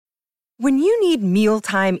When you need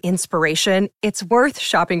mealtime inspiration, it's worth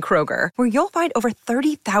shopping Kroger, where you'll find over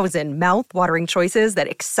 30,000 mouth-watering choices that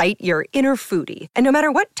excite your inner foodie. And no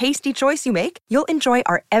matter what tasty choice you make, you'll enjoy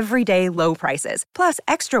our everyday low prices, plus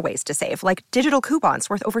extra ways to save, like digital coupons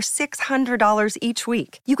worth over $600 each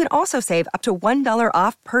week. You can also save up to $1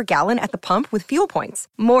 off per gallon at the pump with fuel points.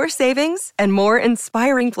 More savings and more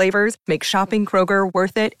inspiring flavors make shopping Kroger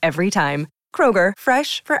worth it every time. Kroger,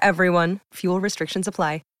 fresh for everyone. Fuel restrictions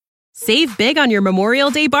apply. Save big on your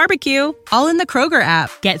Memorial Day barbecue, all in the Kroger app.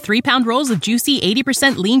 Get 3-pound rolls of juicy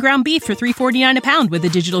 80% lean ground beef for $3.49 a pound with a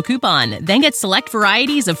digital coupon. Then get select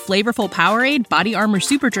varieties of flavorful Powerade, Body Armor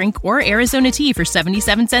Super Drink, or Arizona tea for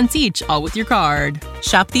 77 cents each, all with your card.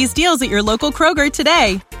 Shop these deals at your local Kroger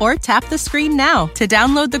today, or tap the screen now to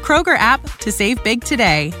download the Kroger app to save big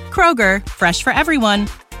today. Kroger, fresh for everyone.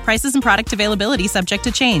 Prices and product availability subject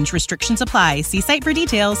to change. Restrictions apply. See site for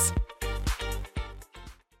details.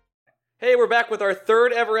 Hey, we're back with our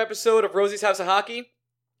third ever episode of Rosie's House of Hockey.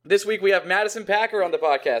 This week we have Madison Packer on the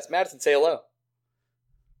podcast. Madison, say hello.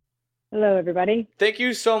 Hello, everybody. Thank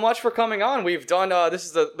you so much for coming on. We've done, this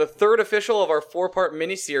is the third official of our 4-part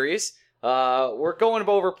mini-series. We're going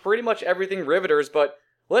over pretty much everything Riveters, but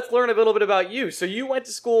let's learn a little bit about you. So you went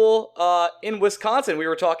to school in Wisconsin. We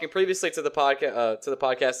were talking previously to the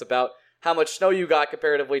podcast about how much snow you got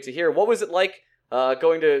comparatively to here. What was it like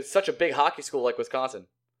going to such a big hockey school like Wisconsin?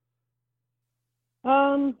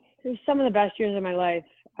 It was some of the best years of my life.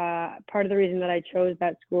 Part of the reason that I chose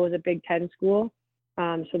that school is a Big Ten school.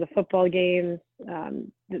 So the football games,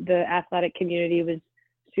 the athletic community was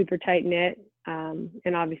super tight knit,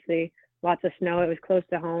 and obviously lots of snow. It was close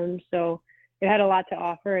to home, so it had a lot to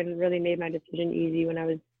offer and really made my decision easy when I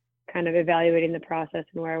was kind of evaluating the process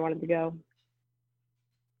and where I wanted to go.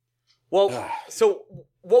 Well, so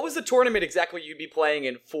what was the tournament exactly you'd be playing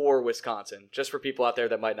in for Wisconsin, just for people out there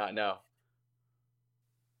that might not know?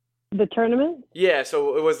 The tournament? Yeah,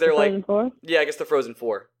 so was there the like Frozen Four? Yeah, I guess the Frozen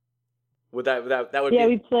Four. Would that would yeah,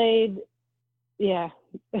 be? we played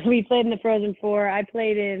in the Frozen Four. I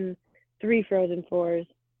played in 3 Frozen Fours.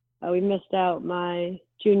 We missed out my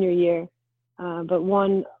junior year, but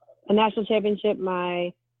won a national championship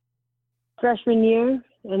my freshman year,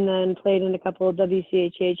 and then played in a couple of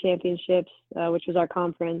WCHA championships, which was our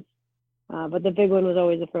conference. But the big one was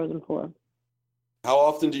always the Frozen Four. How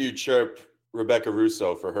often do you chirp Rebecca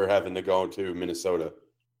Russo for her having to go to Minnesota?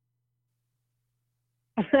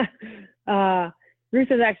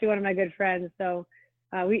 Russo's actually one of my good friends. So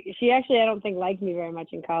she actually, I don't think, liked me very much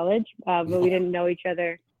in college, but we didn't know each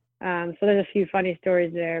other. So there's a few funny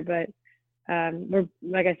stories there, but we're,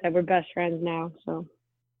 like I said, we're best friends now. So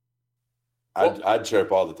I'd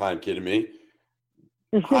chirp all the time. Kidding me?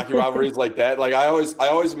 Hockey rivalries like that. Like I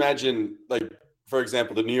always imagine, like, for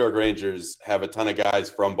example, the New York Rangers have a ton of guys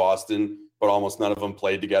from Boston, but almost none of them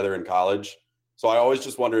played together in college. So I always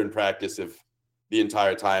just wonder in practice if the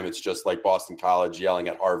entire time it's just like Boston College yelling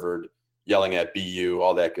at Harvard, yelling at BU,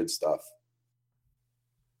 all that good stuff.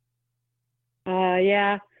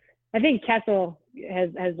 Yeah, I think Kessel has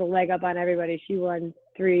the leg up on everybody. She won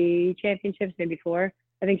 3 championships, maybe 4.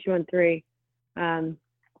 I think she won 3. So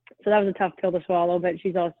that was a tough pill to swallow, but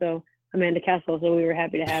she's also Amanda Kessel, so we were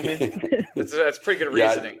happy to have her. That's pretty good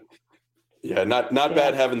reasoning. Yeah, not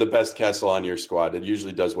bad having the best Kessel on your squad. It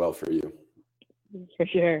usually does well for you. For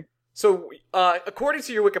sure. So, according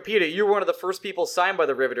to your Wikipedia, you were one of the first people signed by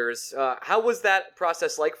the Riveters. How was that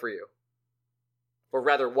process like for you? Or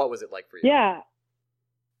rather, what was it like for you? Yeah.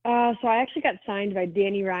 So I actually got signed by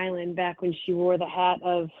Danny Ryland back when she wore the hat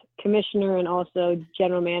of commissioner and also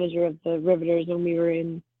general manager of the Riveters when we were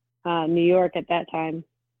in New York at that time.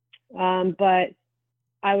 But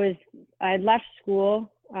I had left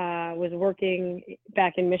school, was working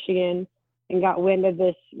back in Michigan, and got wind of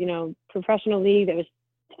this, professional league that was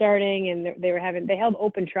starting, and they held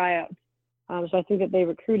open tryouts. So I think that they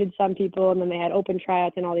recruited some people, and then they had open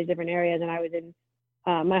tryouts in all these different areas. And I was in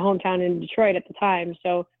my hometown in Detroit at the time,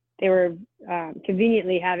 so they were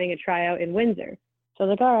conveniently having a tryout in Windsor. So I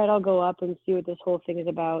was like, all right, I'll go up and see what this whole thing is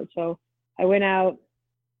about. So I went out,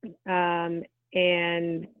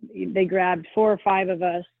 and they grabbed 4 or 5 of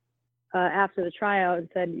us after the tryout and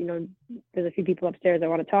said, there's a few people upstairs I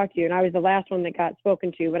want to talk to you. And I was the last one that got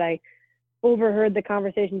spoken to, but I overheard the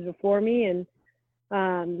conversations before me, and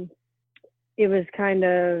it was kind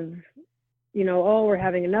of, we're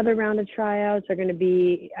having another round of tryouts. They're going to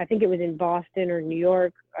be, I think it was in Boston or New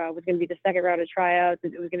York, was going to be the second round of tryouts.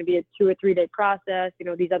 It was going to be a 2 or 3 day process.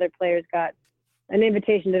 These other players got an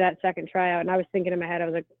invitation to that second tryout. And I was thinking in my head, I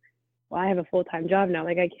was like, well, I have a full-time job now.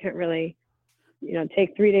 Like, I can't really,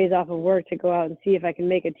 take 3 days off of work to go out and see if I can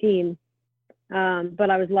make a team. But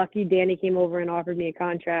I was lucky. Danny came over and offered me a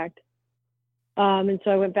contract. And so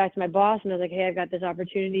I went back to my boss and I was like, hey, I've got this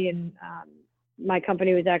opportunity. And my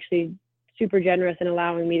company was actually super generous in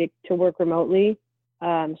allowing me to work remotely.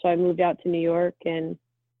 So I moved out to New York and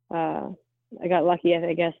I got lucky.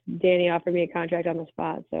 I guess Danny offered me a contract on the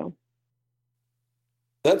spot. So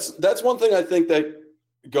that's one thing I think that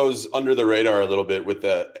goes under the radar a little bit with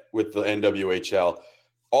the NWHL.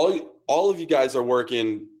 All of you guys are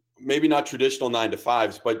working, maybe not traditional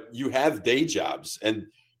 9-to-5s, but you have day jobs. And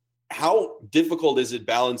how difficult is it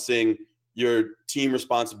balancing your team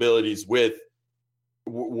responsibilities with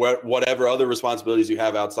whatever other responsibilities you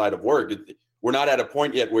have outside of work? We're not at a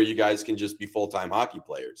point yet where you guys can just be full-time hockey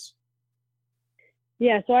players.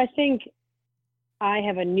 Yeah, so I think I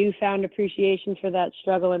have a newfound appreciation for that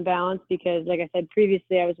struggle and balance because, like I said,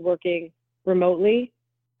 previously I was working remotely,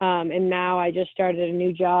 and now I just started a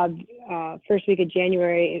new job first week of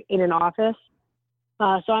January in an office.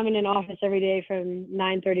 So I'm in an office every day from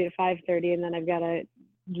 9:30 to 5:30, and then I've got to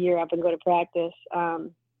gear up and go to practice.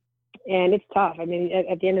 And it's tough. I mean,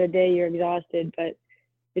 at the end of the day, you're exhausted, but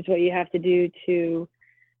it's what you have to do to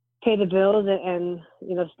pay the bills and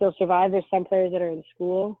still survive. There's some players that are in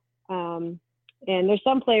school, and there's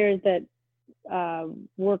some players that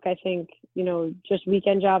work, I think, just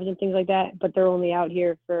weekend jobs and things like that, but they're only out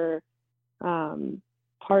here for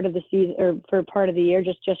part of the season or for part of the year,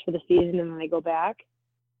 just for the season, and then they go back.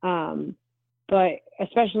 But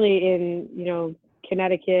especially in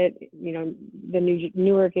Connecticut, the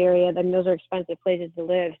Newark area, then those are expensive places to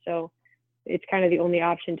live. So it's kind of the only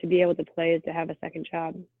option to be able to play is to have a second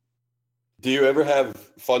job. Do you ever have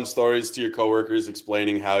fun stories to your coworkers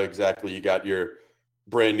explaining how exactly you got your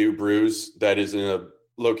brand new bruise that is in a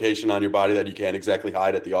location on your body that you can't exactly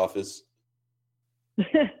hide at the office?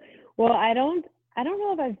 Well, I don't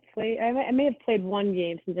know if I've played. I may have played one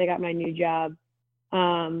game since I got my new job,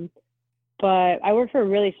 but I work for a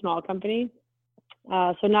really small company,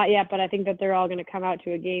 so not yet. But I think that they're all going to come out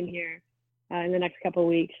to a game here in the next couple of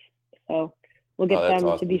weeks. So we'll get them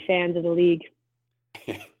awesome to be fans of the league.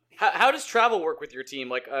 How does travel work with your team?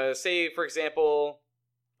 Like, say, for example,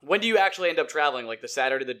 when do you actually end up traveling? Like the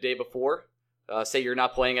Saturday, the day before? Say you're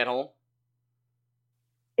not playing at home?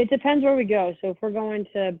 It depends where we go. So if we're going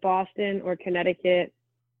to Boston or Connecticut,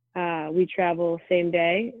 we travel same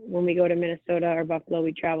day. When we go to Minnesota or Buffalo,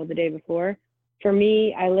 we travel the day before. For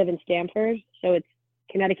me, I live in Stamford, so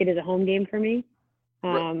Connecticut is a home game for me.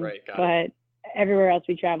 Right, got but it. Everywhere else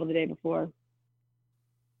we travel the day before.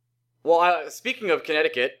 Well, speaking of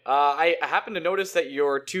Connecticut, I happen to notice that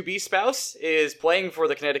your to-be spouse is playing for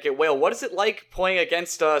the Connecticut Whale. What is it like playing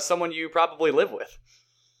against someone you probably live with?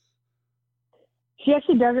 She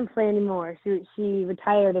actually doesn't play anymore. She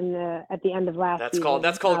retired at the end of last season.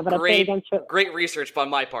 That's called great research by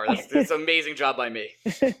my part. That's an amazing job by me.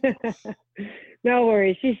 No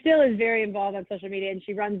worries. She still is very involved on social media, and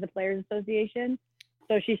she runs the Players Association.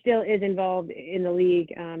 So she still is involved in the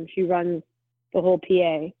league. She runs the whole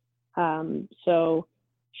PA. So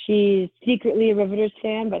she's secretly a Riveters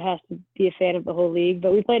fan, but has to be a fan of the whole league.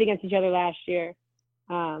 But we played against each other last year,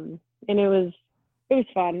 and it was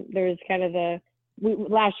fun. There was kind of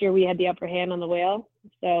last year we had the upper hand on the Whale,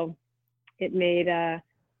 so it made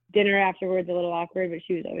dinner afterwards a little awkward, but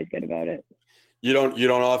she was always good about it. You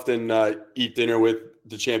don't often eat dinner with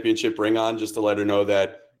the championship ring on just to let her know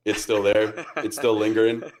that it's still there, it's still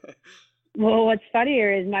lingering. Well, what's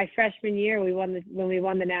funnier is my freshman year, when we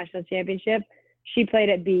won the national championship, she played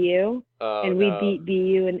at BU, and we beat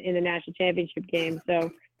BU in the national championship game.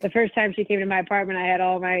 So the first time she came to my apartment, I had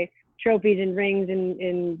all my trophies and rings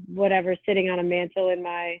and whatever sitting on a mantle in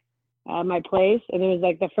my place. And it was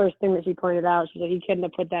like the first thing that she pointed out. She said, "You couldn't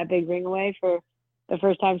have put that big ring away for the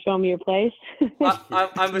first time showing me your place."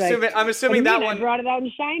 I'm assuming that one. I brought it out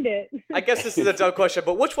and shined it. I guess this is a dumb question,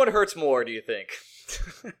 but which one hurts more, do you think?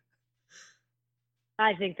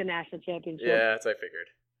 I think the national championship. Yeah, that's what I figured.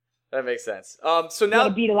 That makes sense. So now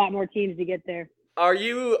beat a lot more teams to get there. Are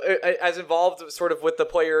you as involved sort of with the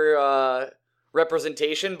player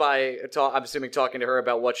representation by, I'm assuming, talking to her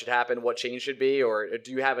about what should happen, what change should be, or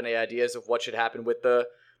do you have any ideas of what should happen with the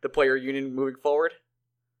player union moving forward?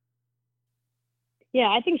 Yeah,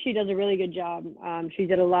 I think she does a really good job. She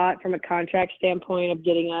did a lot from a contract standpoint of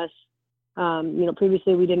getting us,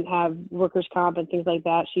 previously we didn't have workers' comp and things like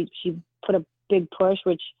that. She put a big push,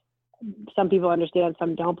 which some people understand,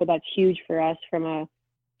 some don't, but that's huge for us from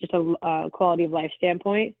a quality of life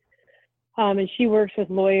standpoint. And she works with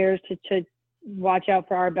lawyers to watch out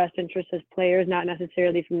for our best interests as players, not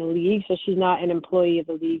necessarily from the league. So she's not an employee of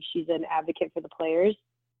the league. She's an advocate for the players.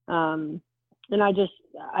 And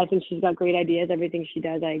I think she's got great ideas. Everything she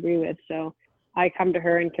does, I agree with. So I come to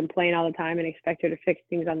her and complain all the time and expect her to fix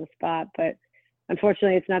things on the spot. But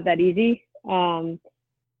unfortunately, it's not that easy.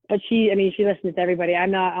 But she listens to everybody.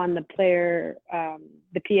 I'm not on the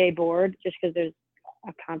the PA board just because there's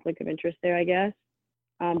a conflict of interest there, I guess.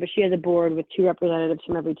 But she has a board with 2 representatives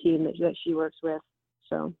from every team that she works with.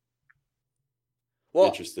 So. Well,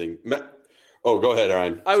 interesting. Oh, go ahead,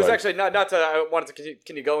 Ryan. I was actually I wanted to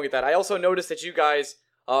continue going with that. I also noticed that you guys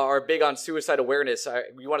are big on suicide awareness.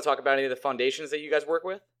 You want to talk about any of the foundations that you guys work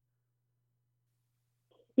with?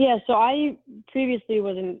 Yeah, so I previously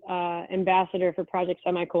was an ambassador for Project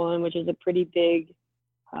Semicolon, which is a pretty big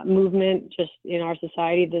movement just in our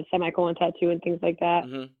society, the semicolon tattoo and things like that.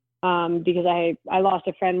 Mm-hmm. Because I lost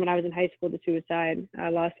a friend when I was in high school to suicide. I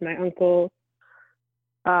lost my uncle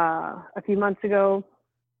a few months ago.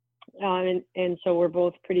 And so we're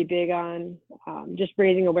both pretty big on just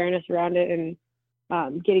raising awareness around it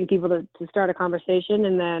and getting people to start a conversation.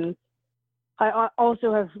 And then I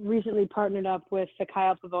also have recently partnered up with the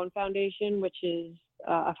Kyle Pavone Foundation, which is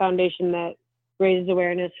a foundation that raises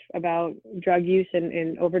awareness about drug use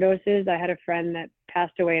and overdoses. I had a friend that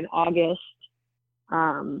passed away in August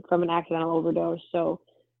from an accidental overdose. So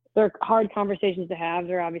they're hard conversations to have.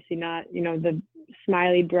 They're obviously not, the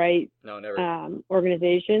smiley, bright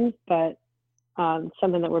organizations, but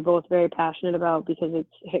something that we're both very passionate about because it's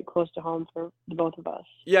hit close to home for the both of us.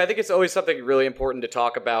 Yeah, I think it's always something really important to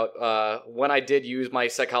talk about. When I did use my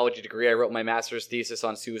psychology degree, I wrote my master's thesis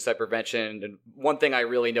on suicide prevention, and one thing I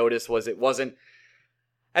really noticed was it wasn't,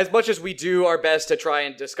 as much as we do our best to try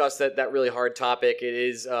and discuss that really hard topic,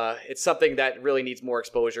 it's something that really needs more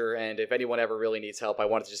exposure, and if anyone ever really needs help, I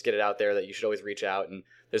wanted to just get it out there that you should always reach out, and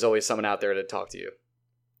there's always someone out there to talk to you.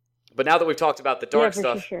 But now that we've talked about the dark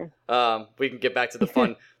stuff, sure. We can get back to the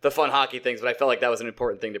fun hockey things, but I felt like that was an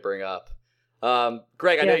important thing to bring up.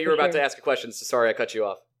 Greg, I know you were about to ask a question, so sorry I cut you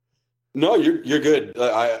off. No, you're good.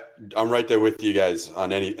 I'm right there with you guys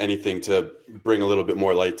on anything to bring a little bit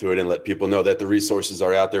more light to it and let people know that the resources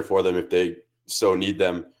are out there for them if they so need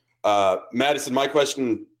them. Madison, my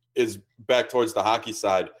question is back towards the hockey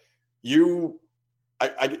side.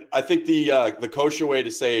 I think the kosher way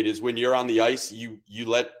to say it is when you're on the ice, you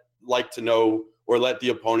let the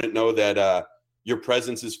opponent know that your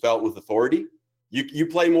presence is felt with authority. You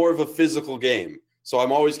play more of a physical game. So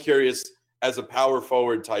I'm always curious, as a power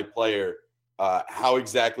forward type player, how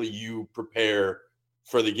exactly you prepare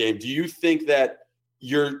for the game. Do you think that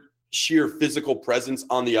your sheer physical presence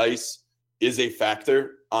on the ice is a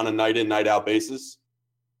factor on a night in, night out basis?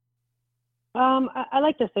 I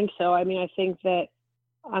like to think so. I mean, I think that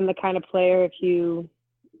I'm the kind of player, if you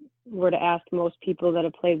were to ask most people that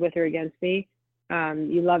have played with or against me,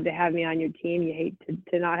 you love to have me on your team. You hate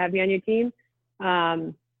to not have me on your team.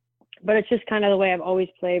 But it's just kind of the way I've always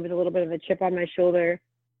played, with a little bit of a chip on my shoulder.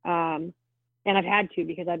 And I've had to,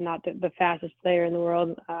 because I'm not the fastest player in the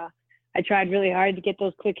world. I tried really hard to get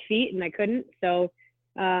those quick feet and I couldn't. So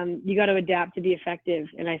you got to adapt to be effective.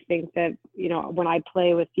 And I think that, when I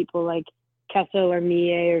play with people like Kessel or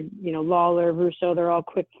Mie or, Lawler, Russo, they're all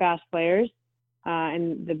quick, fast players.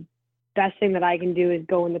 And the best thing that I can do is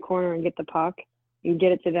go in the corner and get the puck and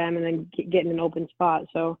get it to them and then get in an open spot.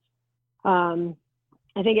 So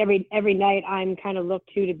I think every night I'm kind of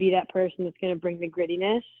looked to be that person that's going to bring the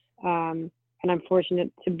grittiness. And I'm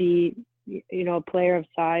fortunate to be, a player of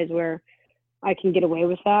size where I can get away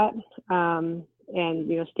with that. And,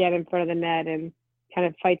 stand in front of the net and kind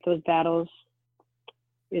of fight those battles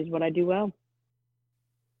is what I do well.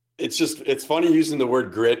 It's funny using the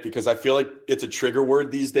word grit, because I feel like it's a trigger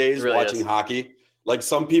word these days, really watching hockey. Like,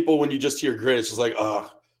 some people, when you just hear grit, it's just like,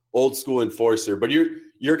 old school enforcer. But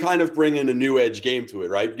you're kind of bringing a new edge game to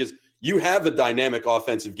it, right? Because you have a dynamic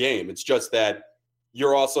offensive game. It's just that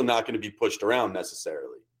you're also not going to be pushed around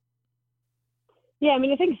necessarily. Yeah, I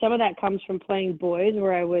mean, I think some of that comes from playing boys,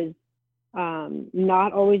 where I was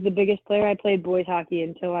not always the biggest player. I played boys hockey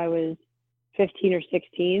until I was 15 or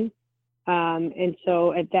 16. And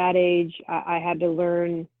so at that age, I had to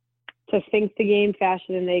learn to think the game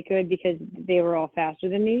faster than they could, because they were all faster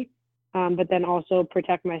than me. But then also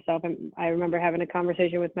protect myself. And I remember having a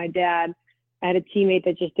conversation with my dad. I had a teammate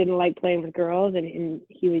that just didn't like playing with girls, and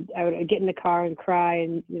I would get in the car and cry,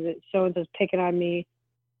 and so-and-so's picking on me.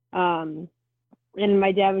 And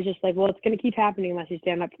my dad was just like, well, it's going to keep happening unless you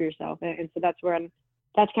stand up for yourself. And so that's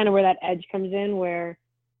kind of where that edge comes in, where,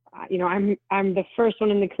 I'm the first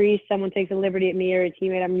one in the crease. Someone takes a liberty at me or a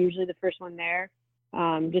teammate, I'm usually the first one there.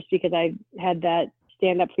 Just because I had that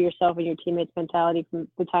stand up for yourself and your teammates mentality from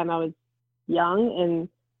the time I was young.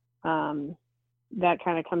 And that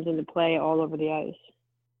kind of comes into play all over the ice.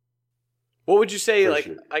 What would you say, For like,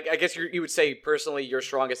 sure. I guess you would say personally your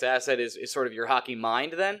strongest asset is sort of your hockey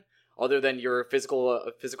mind then, other than your physical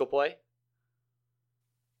play?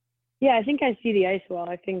 Yeah, I think I see the ice well.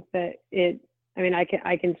 I think that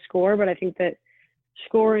I can score, but I think that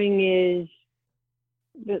scoring is,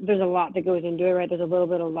 there's a lot that goes into it, right? There's a little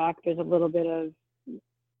bit of luck. There's a little bit of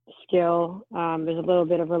skill. There's a little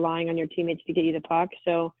bit of relying on your teammates to get you the puck.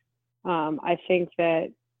 So I think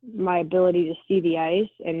that my ability to see the ice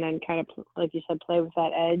and then kind of, like you said, play with that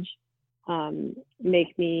edge,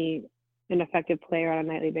 make me an effective player on a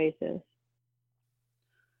nightly basis.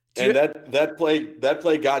 And that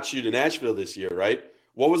play got you to Nashville this year, right?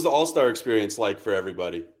 What was the All-Star experience like for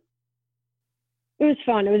everybody? It was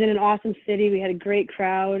fun. It was in an awesome city. We had a great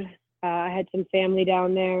crowd. I had some family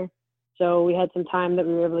down there, so we had some time that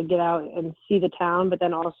we were able to get out and see the town. But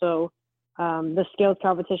then also the skills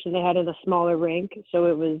competition they had in a smaller rink, so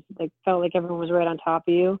it was like felt like everyone was right on top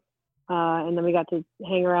of you. And then we got to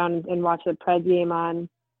hang around and watch the Preds game on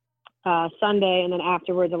Sunday, and then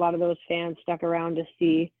afterwards, a lot of those fans stuck around to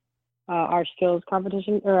see our skills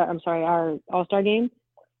competition, or I'm sorry, our All-Star game.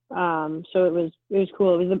 So it was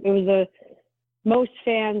cool. It was the most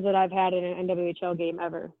fans that I've had in an NWHL game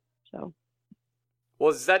ever. So.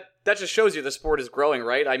 Well, that just shows you the sport is growing,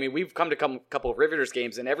 right? I mean, we've come to a couple of Riveters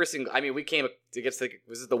games, and we came to get to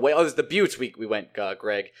was it the way? Oh, it was the Buttes we went,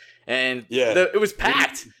 Greg, and it was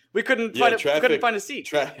packed. We couldn't find a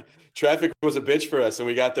seat. Traffic was a bitch for us, and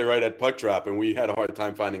we got there right at puck drop, and we had a hard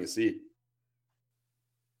time finding a seat.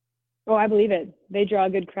 Oh, I believe it. They draw a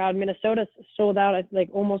good crowd. Minnesota sold out at like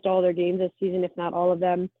almost all their games this season, if not all of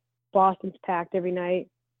them. Boston's packed every night.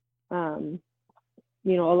 A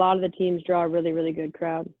lot of the teams draw a really, really good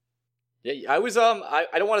crowd. Yeah, I was I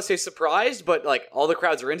don't want to say surprised, but like all the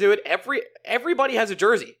crowds are into it. Everybody has a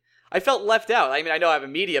jersey. I felt left out. I mean, I know I have a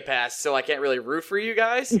media pass, so I can't really root for you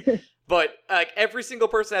guys. But like every single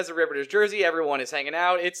person has a Riveters jersey. Everyone is hanging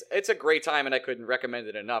out. It's a great time, and I couldn't recommend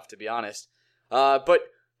it enough, to be honest. But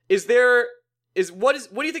what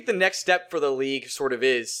do you think the next step for the league sort of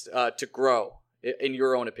is to grow, in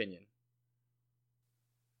your own opinion?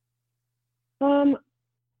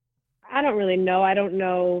 I don't really know. I don't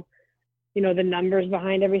know, the numbers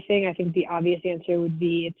behind everything. I think the obvious answer would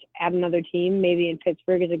be it's add another team. Maybe in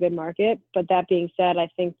Pittsburgh is a good market. But that being said, I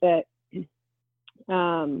think that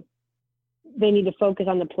they need to focus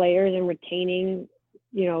on the players and retaining,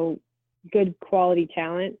 good quality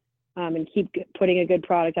talent, and keep putting a good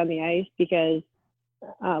product on the ice because,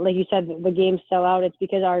 like you said, the games sell out. It's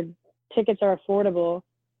because our tickets are affordable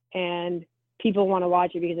and people want to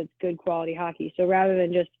watch it because it's good quality hockey. So rather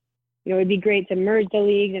than just, it'd be great to merge the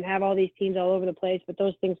leagues and have all these teams all over the place, but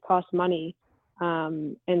those things cost money.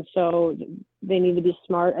 And so they need to be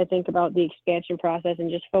smart, I think, about the expansion process and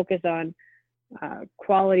just focus on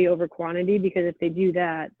quality over quantity, because if they do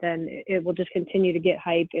that, then it will just continue to get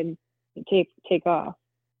hype and take off.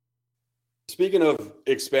 Speaking of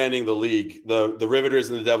expanding the league, the Riveters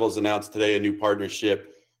and the Devils announced today a new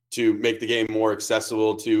partnership to make the game more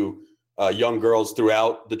accessible to young girls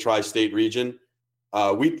throughout the tri-state region.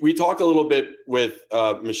 We talked a little bit with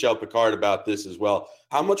Michelle Picard about this as well.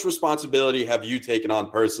 How much responsibility have you taken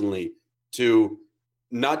on personally to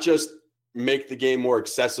not just make the game more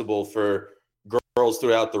accessible for girls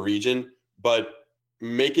throughout the region, but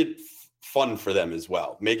make it fun for them as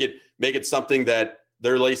well? Make it something that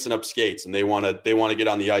they're lacing up skates and they want to get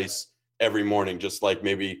on the ice every morning, just like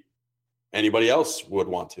maybe anybody else would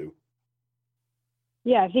want to.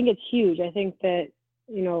 Yeah, I think it's huge. I think that,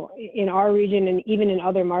 in our region and even in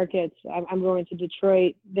other markets, I'm going to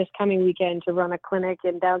Detroit this coming weekend to run a clinic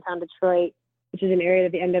in downtown Detroit, which is an area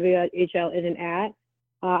that the NWHL isn't at.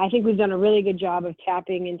 I think we've done a really good job of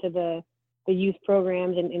tapping into the youth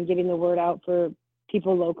programs and getting the word out for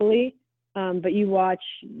people locally. But you watch,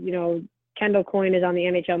 Kendall Coyne is on the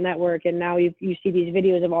NHL Network, and now you see these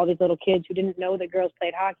videos of all these little kids who didn't know that girls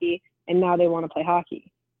played hockey, and now they want to play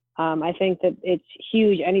hockey. I think that it's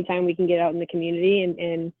huge anytime we can get out in the community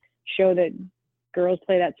and show that girls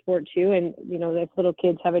play that sport too. And, if little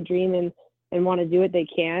kids have a dream and want to do it, they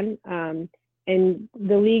can. And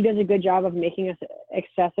the league does a good job of making us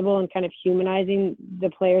accessible and kind of humanizing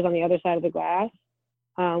the players on the other side of the glass,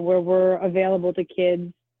 where we're available to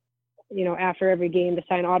kids, after every game to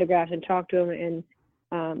sign autographs and talk to them.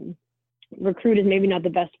 And recruit is maybe not the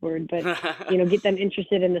best word, but, get them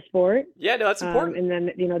interested in the sport. Yeah, no, that's important. And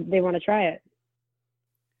then, they want to try it.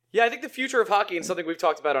 Yeah, I think the future of hockey, and something we've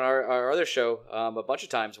talked about on our other show a bunch of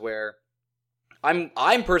times, where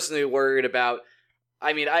I'm personally worried about.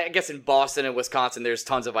 I mean, I guess in Boston and Wisconsin, there's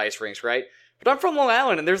tons of ice rinks, right? But I'm from Long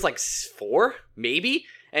Island, and there's like 4, maybe.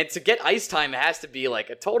 And to get ice time, it has to be like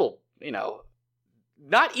a total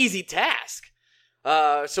not easy task.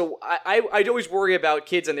 So I'd always worry about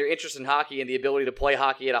kids and their interest in hockey and the ability to play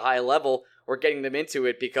hockey at a high level or getting them into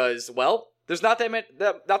it because, well, there's not that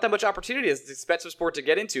much opportunity. It's an expensive sport to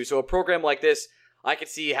get into. So a program like this, I could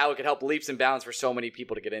see how it could help leaps and bounds for so many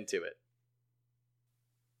people to get into it.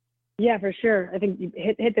 Yeah, for sure. I think you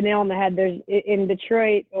hit the nail on the head. There's in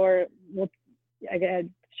Detroit, Detroit's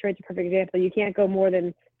a perfect example. You can't go more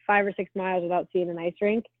than 5 or 6 miles without seeing an ice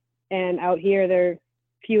rink, and out here they're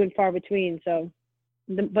few and far between. So,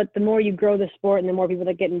 but the more you grow the sport and the more people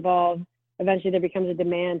that get involved, eventually there becomes a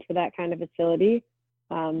demand for that kind of facility,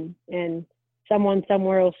 and someone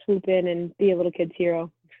somewhere will swoop in and be a little kid's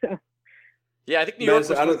hero. Yeah, I think New York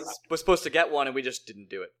was supposed to get one, and we just didn't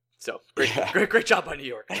do it. So great job by New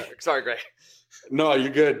York. Sorry, Greg. No,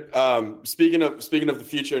 you're good. Speaking of the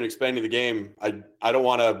future and expanding the game, I don't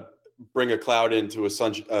want to bring a cloud into a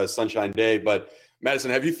sunshine day, but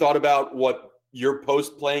Madison, have you thought about what your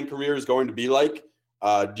post-playing career is going to be like?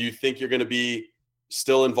 Do you think you're going to be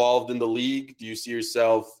still involved in the league? Do you see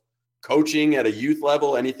yourself coaching at a youth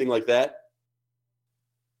level, anything like that?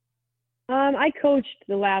 I coached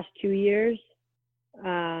the last 2 years,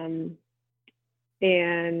 and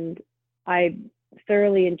I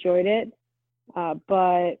thoroughly enjoyed it.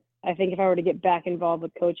 But I think if I were to get back involved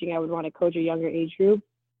with coaching, I would want to coach a younger age group.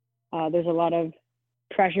 There's a lot of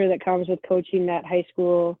pressure that comes with coaching that high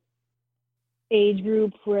school age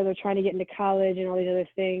group where they're trying to get into college and all these other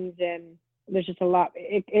things. And there's just a lot.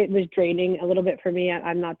 It was draining a little bit for me.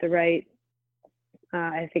 I'm not the right,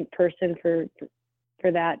 I think, person for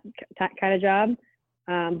that kind of job.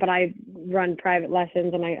 But I run private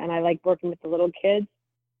lessons and I like working with the little kids.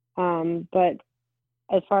 But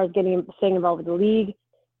as far as staying involved with the league,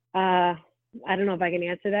 I don't know if I can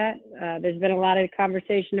answer that. There's been a lot of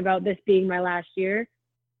conversation about this being my last year.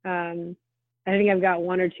 I think I've got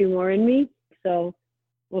 1 or 2 more in me. So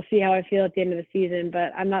we'll see how I feel at the end of the season,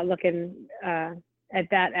 but I'm not looking at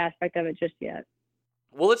that aspect of it just yet.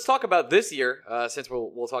 Well, let's talk about this year, since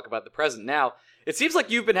we'll talk about the present now. It seems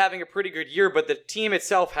like you've been having a pretty good year, but the team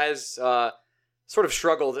itself has sort of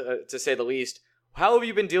struggled, to say the least. How have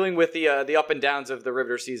you been dealing with the up and downs of the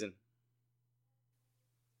Riveter season?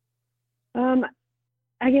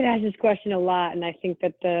 I get asked this question a lot, and I think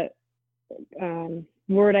that the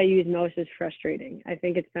word I use most is frustrating. I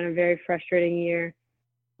think it's been a very frustrating year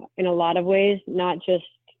in a lot of ways, not just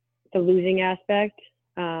the losing aspect,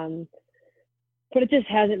 but it just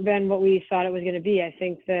hasn't been what we thought it was going to be. I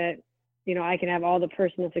think that, I can have all the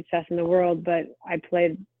personal success in the world, but I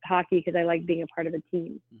played hockey because I like being a part of a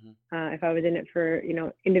team. Mm-hmm. If I was in it for,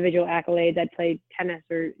 individual accolades, I'd play tennis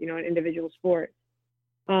or, an individual sport.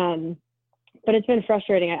 But it's been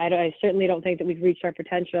frustrating. I certainly don't think that we've reached our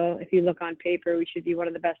potential. If you look on paper, we should be one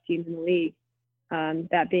of the best teams in the league.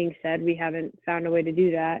 That being said, we haven't found a way to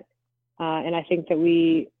do that. And I think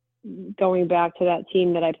that going back to that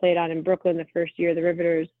team that I played on in Brooklyn the first year, the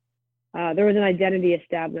Riveters, there was an identity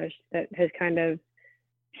established that has kind of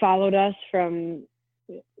followed us from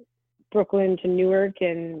Brooklyn to Newark.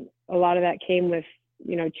 And a lot of that came with,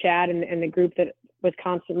 Chad and the group that was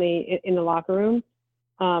constantly in the locker room.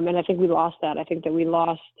 And I think we lost that. I think that we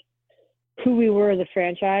lost who we were as a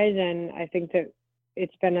franchise. And I think that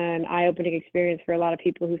it's been an eye-opening experience for a lot of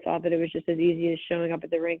people who thought that it was just as easy as showing up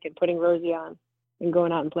at the rink and putting Rosie on and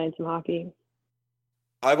going out and playing some hockey.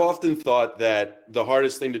 I've often thought that the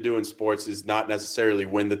hardest thing to do in sports is not necessarily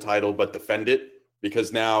win the title, but defend it.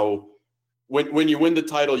 Because now when you win the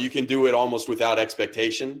title, you can do it almost without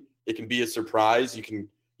expectation. It can be a surprise. You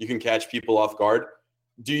can catch people off guard.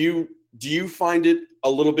 Do you find it a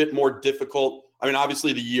little bit more difficult? I mean,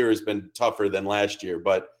 obviously the year has been tougher than last year,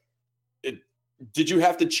 but did you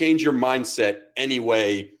have to change your mindset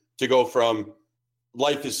anyway to go from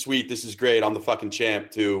life is sweet, this is great, I'm the fucking champ,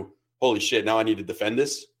 to holy shit, now I need to defend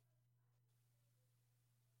this?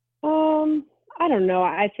 I don't know.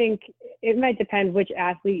 I think it might depend which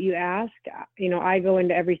athlete you ask. I go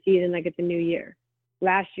into every season like it's a new year.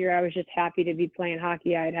 Last year, I was just happy to be playing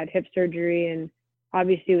hockey. I had hip surgery, and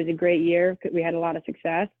obviously it was a great year because we had a lot of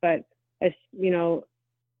success. But as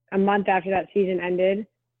a month after that season ended,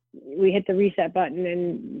 we hit the reset button,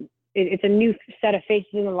 and it's a new set of faces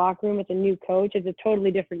in the locker room. It's a new coach. It's a totally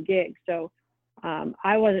different gig. So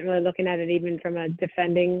I wasn't really looking at it even from a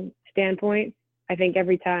defending standpoint. I think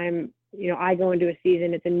every time, I go into a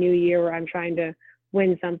season, it's a new year where I'm trying to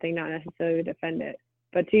win something, not necessarily defend it.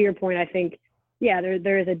 But to your point, I think, yeah,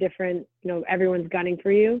 there is a different, everyone's gunning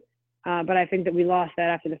for you. But I think that we lost that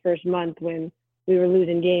after the first month when we were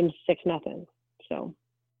losing games 6-0. So.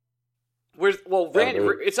 Randy,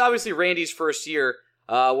 it's obviously Randy's first year.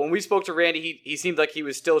 When we spoke to Randy, he seemed like he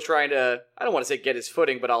was still trying to, I don't want to say get his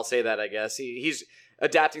footing, but I'll say that, I guess. He's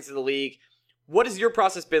adapting to the league. What has your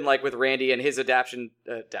process been like with Randy and his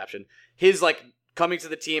adaptation, his like coming to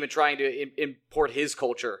the team and trying to import his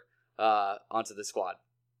culture onto the squad?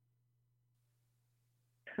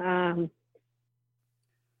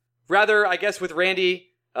 Rather, I guess with Randy,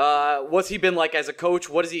 what's he been like as a coach?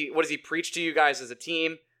 What does he preach to you guys as a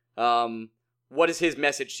team? What is his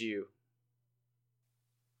message to you?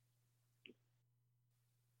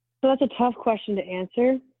 So that's a tough question to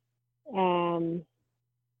answer,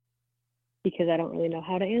 because I don't really know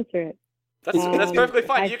how to answer it. That's perfectly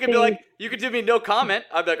fine. You could be like, you could give me no comment.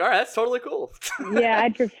 I'd be like, all right, that's totally cool. Yeah,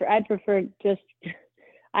 I'd prefer just,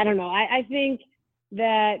 I don't know. I think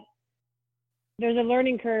that there's a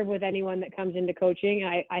learning curve with anyone that comes into coaching.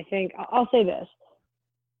 I think I'll say this.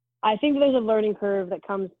 I think there's a learning curve that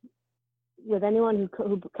comes with anyone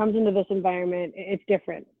who comes into this environment. It's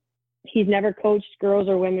different. He's never coached girls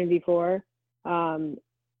or women before. And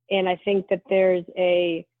I think that there's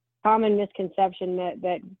a common misconception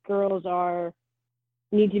that girls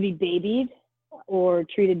need to be babied or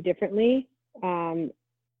treated differently. And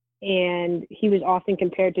he was often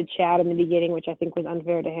compared to Chad in the beginning, which I think was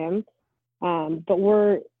unfair to him. But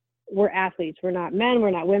we're athletes. We're not men. We're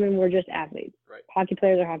not women. We're just athletes. Right. Hockey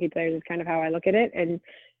players are hockey players is kind of how I look at it. And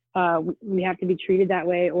we have to be treated that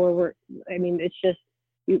way, or it's just,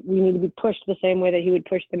 we need to be pushed the same way that he would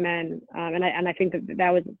push the men. And I think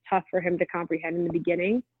that was tough for him to comprehend in the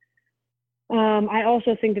beginning. I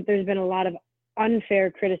also think that there's been a lot of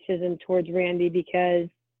unfair criticism towards Randy because,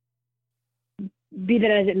 be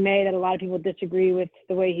that as it may, that a lot of people disagree with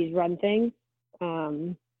the way he's run things.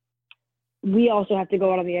 We also have to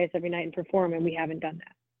go out on the ice every night and perform, and we haven't done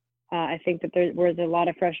that. I think that there was a lot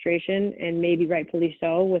of frustration, and maybe rightfully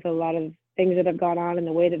so, with a lot of things that have gone on and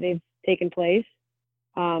the way that they've taken place.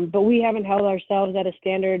 But we haven't held ourselves at a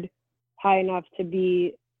standard high enough to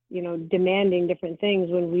be, demanding different things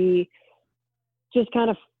when we just kind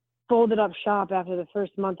of folded up shop after the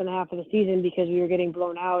first month and a half of the season because we were getting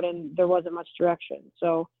blown out and there wasn't much direction.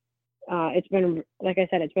 So it's been, like I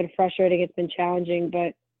said, it's been frustrating. It's been challenging,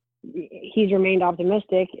 but he's remained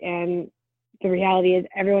optimistic. And the reality is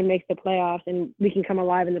everyone makes the playoffs, and we can come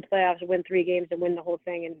alive in the playoffs and win 3 games and win the whole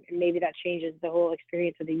thing. And maybe that changes the whole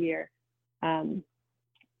experience of the year.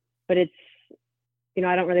 But it's,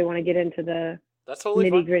 I don't really want to get into the That's totally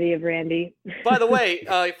nitty gritty of Randy. By the way,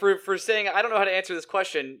 for saying I don't know how to answer this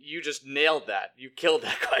question, you just nailed that. You killed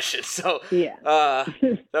that question. So yeah,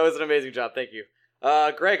 that was an amazing job. Thank you,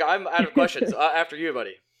 Greg. I'm out of questions. After you,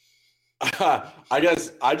 buddy. I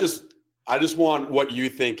guess I just want what you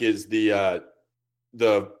think is the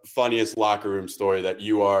funniest locker room story that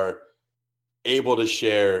you are able to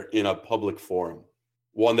share in a public forum.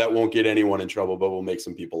 One that won't get anyone in trouble, but will make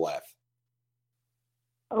some people laugh.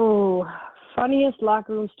 Oh, funniest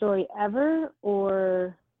locker room story ever,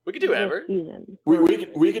 or we could do ever. Season?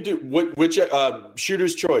 We could do which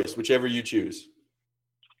shooter's choice, whichever you choose.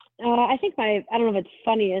 I think I don't know if it's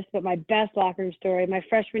funniest, but my best locker room story, my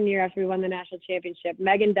freshman year after we won the national championship,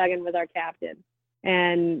 Megan Duggan was our captain.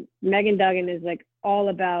 And Megan Duggan is like all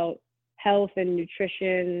about health and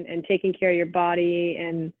nutrition and taking care of your body.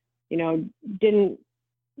 And,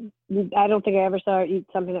 I don't think I ever saw her eat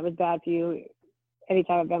something that was bad for you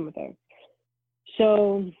anytime I've been with her.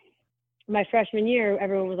 So my freshman year,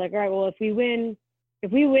 everyone was like, all right, well, if we win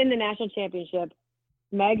the national championship,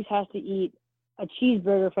 Megs has to eat a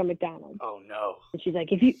cheeseburger from McDonald's. Oh no. And she's like,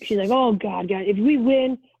 oh God, if we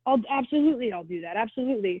win, I'll do that.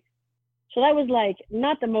 Absolutely. So that was like,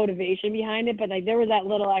 not the motivation behind it, but like there was that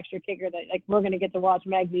little extra kicker that like, we're going to get to watch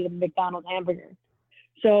Megs eat a McDonald's hamburger.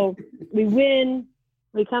 So we win,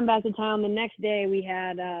 we come back to town. The next day we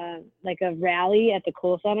had like a rally at the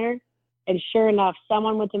Kohl Center. And sure enough,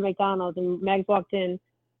 someone went to McDonald's and Megs walked in,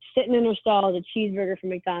 sitting in her stall is a cheeseburger from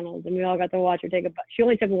McDonald's, and we all got to watch her take a bite. She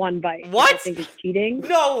only took one bite. What? I think it's cheating.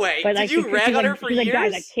 No way. But, like, did you rag on her for years? Like,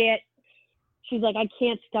 guys, I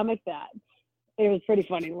can't stomach that. It was pretty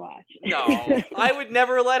funny to watch. No, I would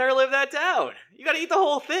never let her live that down. You got to eat the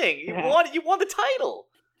whole thing. You won the title.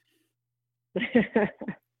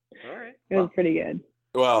 All right. It was pretty good.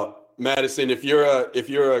 Well, Madison, if you're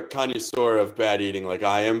a connoisseur of bad eating like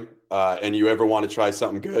I am, and you ever want to try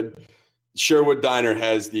something good, Sherwood Diner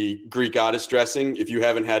has the Greek goddess dressing. If you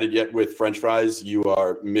haven't had it yet with French fries, you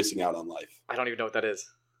are missing out on life. I don't even know what that is.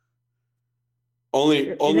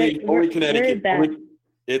 Only Connecticut. Where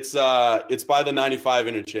is that? It's by the 95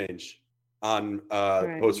 interchange on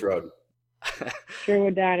Post Road.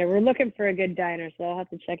 Sherwood Diner. We're looking for a good diner, so I'll have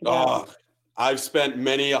to check it out. I've spent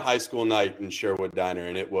many a high school night in Sherwood Diner,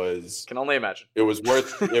 and Can only imagine. It was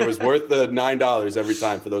worth the $9 every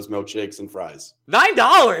time for those milkshakes and fries.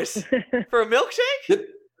 $9 for a milkshake?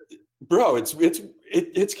 Bro,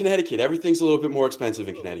 it's Connecticut. Everything's a little bit more expensive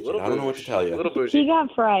in Connecticut. I don't know what to tell you. A little bougie. He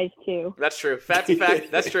got fries too. That's true. That's a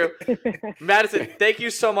fact. That's true. Madison, thank you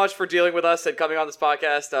so much for dealing with us and coming on this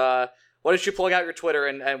podcast. Why don't you plug out your Twitter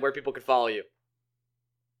and where people can follow you?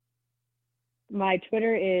 My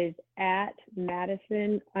Twitter is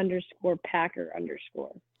 @Madison_Packer_.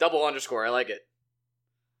 Double underscore. I like it.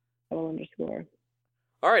 Double underscore.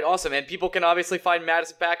 All right, awesome. And people can obviously find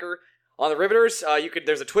Madison Packer on the Riveters.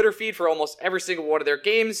 There's a Twitter feed for almost every single one of their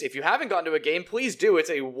games. If you haven't gone to a game, please do. It's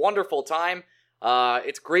a wonderful time.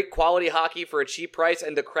 It's great quality hockey for a cheap price,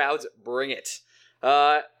 and the crowds bring it.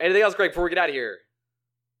 Anything else, Greg, before we get out of here?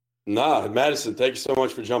 Nah, Madison, thank you so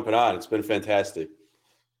much for jumping on. It's been fantastic.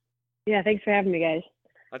 Yeah, thanks for having me, guys.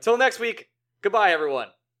 Until next week, goodbye, everyone.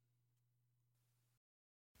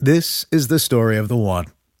 This is the story of the one.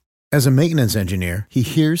 As a maintenance engineer, he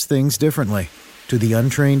hears things differently. To the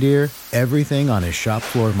untrained ear, everything on his shop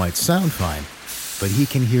floor might sound fine, but he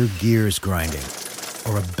can hear gears grinding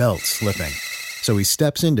or a belt slipping. So he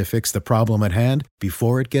steps in to fix the problem at hand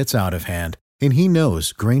before it gets out of hand. And he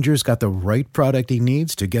knows Grainger's got the right product he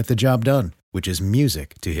needs to get the job done, which is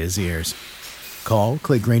music to his ears. Call,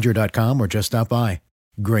 click Grainger.com, or just stop by.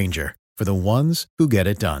 Grainger, for the ones who get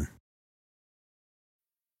it done.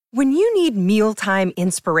 When you need mealtime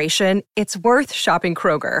inspiration, it's worth shopping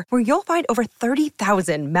Kroger, where you'll find over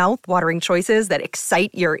 30,000 mouth-watering choices that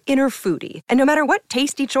excite your inner foodie. And no matter what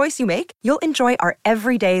tasty choice you make, you'll enjoy our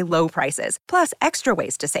everyday low prices, plus extra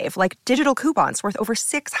ways to save, like digital coupons worth over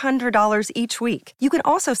 $600 each week. You can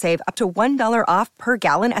also save up to $1 off per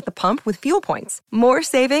gallon at the pump with fuel points. More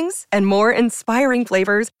savings and more inspiring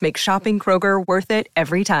flavors make shopping Kroger worth it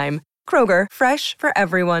every time. Kroger, fresh for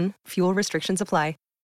everyone. Fuel restrictions apply.